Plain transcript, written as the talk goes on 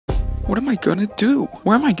What am I gonna do?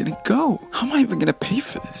 Where am I gonna go? How am I even gonna pay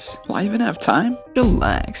for this? Will I even have time?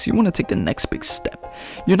 Relax, you wanna take the next big step.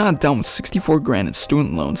 You're not done with 64 grand in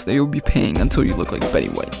student loans that you'll be paying until you look like Betty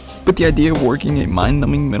White. But the idea of working a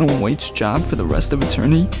mind-numbing minimum wage job for the rest of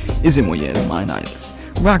eternity isn't what you had in mind either.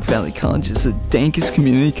 Rock Valley College is the dankest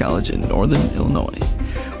community college in northern Illinois.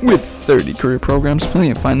 With 30 career programs,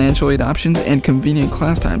 plenty of financial aid options, and convenient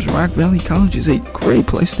class times, Rock Valley College is a great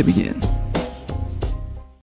place to begin.